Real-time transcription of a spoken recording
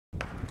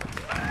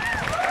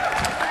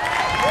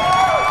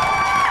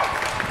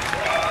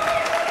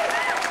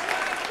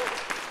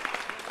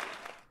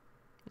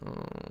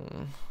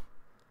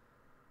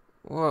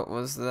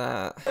was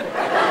that?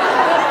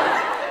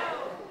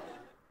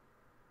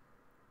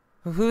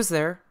 Who's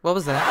there? What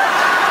was that?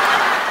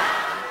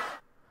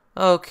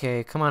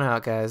 Okay, come on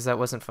out, guys. That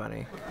wasn't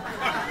funny.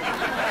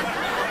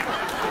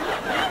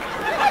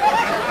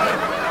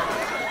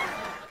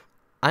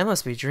 I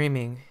must be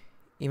dreaming,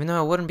 even though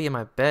I wouldn't be in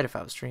my bed if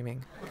I was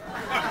dreaming.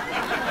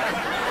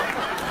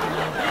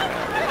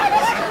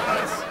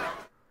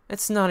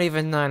 It's not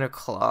even 9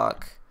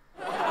 o'clock.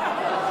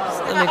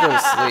 Let me go to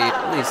sleep,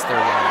 at least 30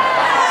 minutes.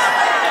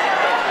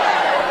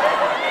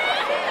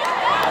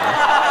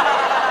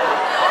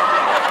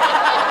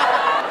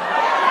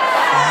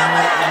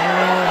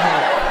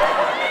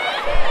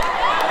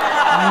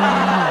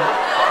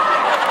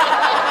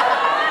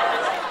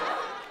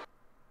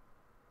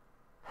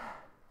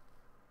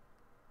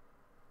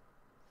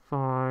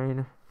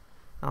 Fine.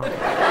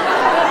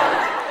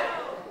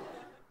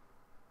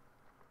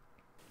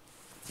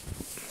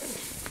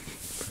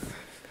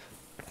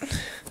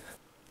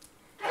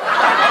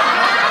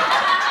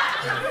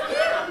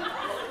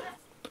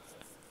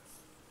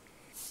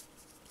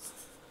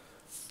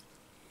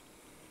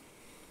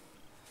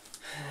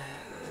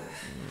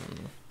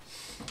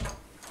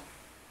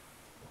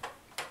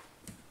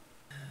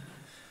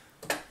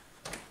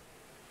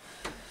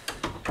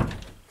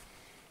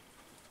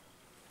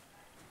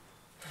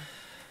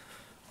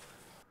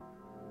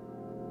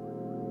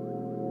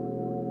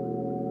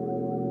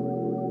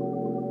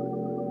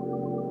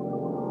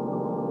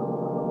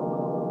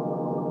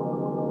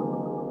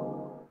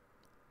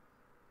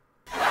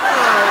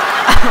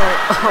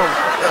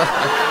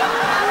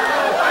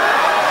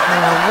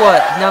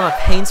 What? Now my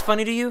pain's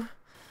funny to you?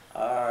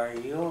 Are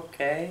you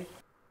okay?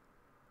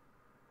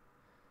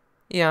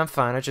 Yeah, I'm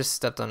fine. I just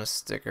stepped on a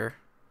sticker.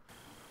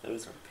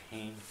 Those are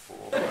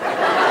painful.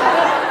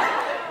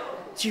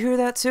 Did you hear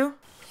that too?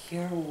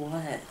 Hear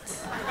what?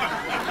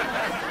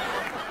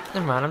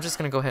 Never mind, I'm just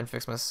gonna go ahead and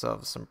fix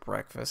myself some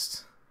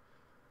breakfast.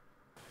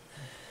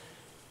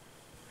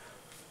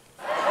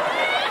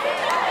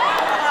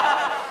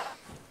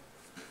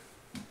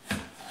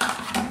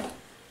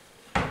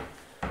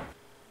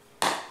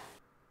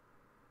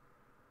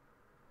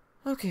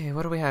 Okay,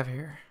 what do we have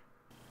here?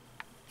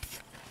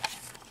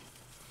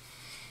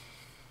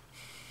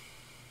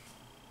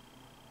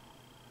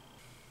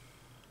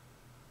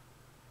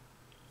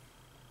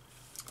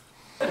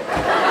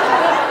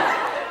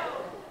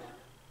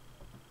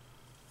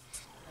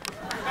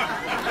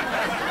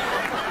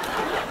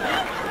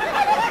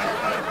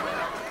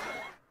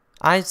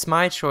 It's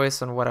my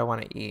choice on what I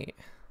want to eat.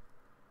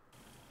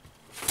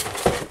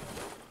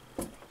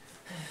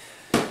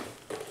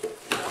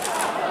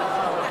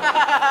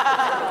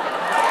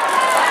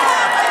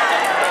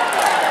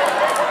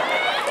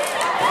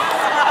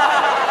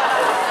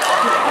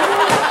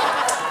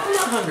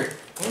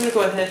 I'm gonna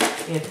go ahead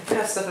and I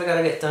got stuff I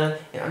gotta get done,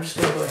 and I'm just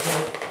gonna go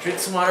ahead, drink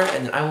some water,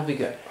 and then I will be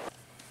good.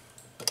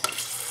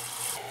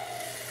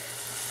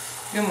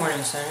 Good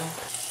morning, Sam.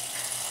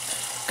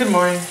 Good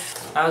morning.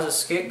 How's the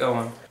skit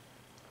going?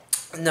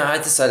 No, I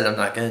decided I'm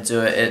not gonna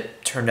do it.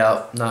 It turned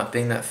out not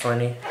being that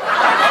funny.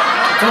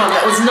 Come on,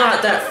 that was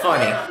not that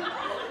funny.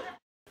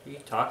 Who are you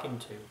talking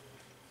to?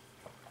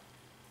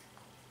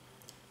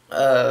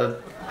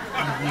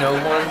 No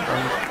one.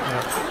 I'm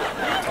not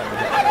talking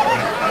to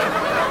anyone.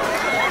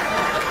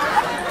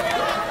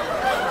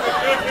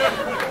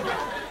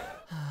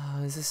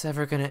 Is this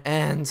ever gonna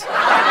end?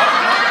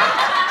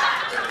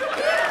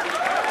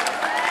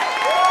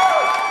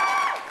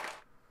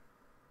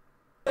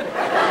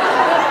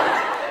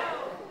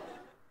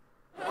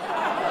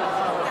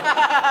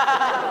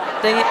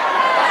 Dang it.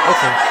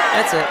 Okay,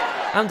 that's it.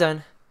 I'm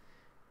done.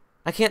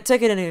 I can't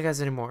take it any of you guys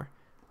anymore.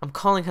 I'm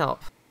calling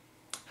help.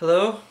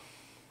 Hello?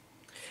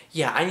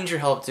 Yeah, I need your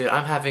help, dude.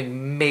 I'm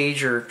having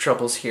major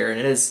troubles here, and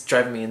it is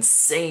driving me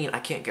insane. I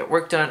can't get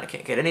work done. I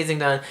can't get anything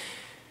done.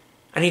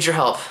 I need your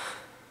help.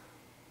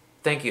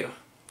 Thank you.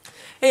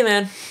 Hey,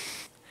 man.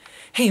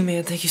 Hey,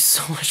 man, thank you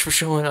so much for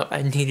showing up.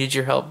 I needed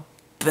your help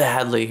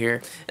badly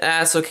here.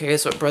 That's okay.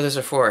 It's what brothers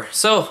are for.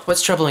 So,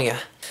 what's troubling you?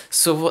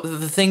 So,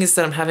 the thing is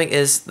that I'm having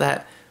is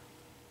that,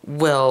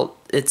 well,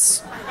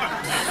 it's...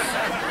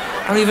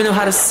 I don't even know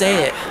how to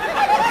say it.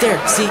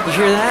 There, see, you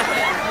hear that?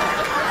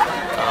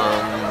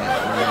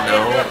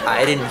 No,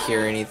 I didn't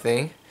hear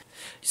anything.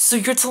 So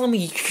you're telling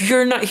me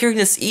you're not hearing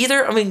this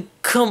either? I mean,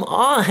 come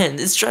on,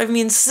 it's driving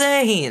me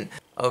insane.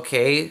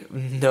 Okay,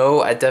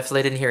 no, I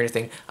definitely didn't hear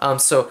anything.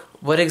 So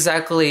what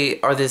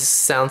exactly are these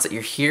sounds that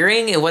you're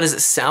hearing, and what does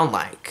it sound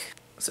like?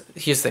 So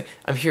here's the thing,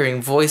 I'm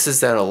hearing voices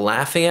that are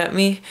laughing at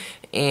me,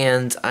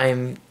 and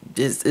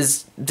there's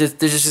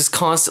just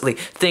constantly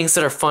things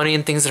that are funny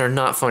and things that are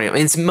not funny. I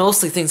mean, it's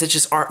mostly things that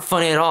just aren't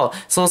funny at all.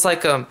 It's almost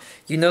like,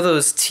 you know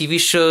those TV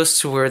shows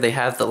to where they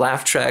have the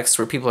laugh tracks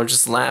where people are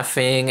just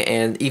laughing,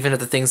 and even at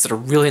the things that are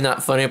really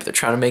not funny but they're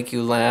trying to make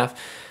you laugh.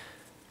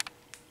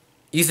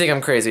 You think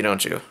I'm crazy,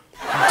 don't you?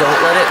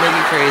 Don't let it make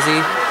you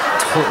crazy.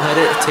 Don't let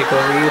it take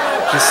over you.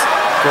 Just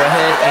go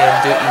ahead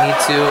and do what you need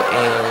to,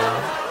 and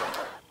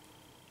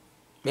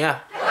yeah.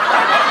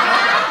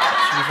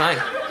 Should be fine.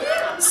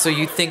 So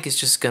you think it's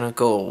just gonna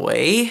go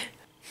away?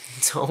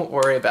 Don't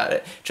worry about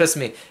it. Trust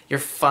me, you're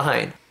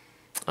fine.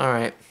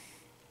 Alright.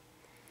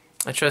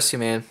 I trust you,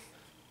 man.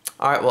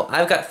 Alright, well,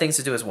 I've got things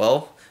to do as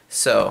well.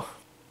 So,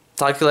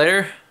 talk to you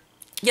later?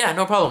 Yeah,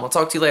 no problem. I'll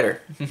talk to you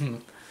later.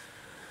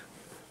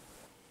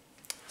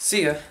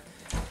 See ya.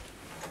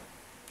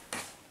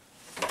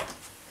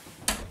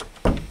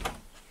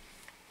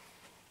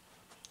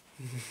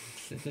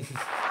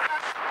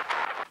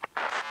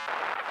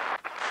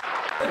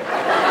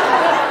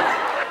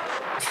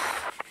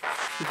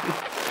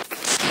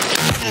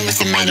 With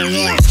the mighty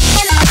roar.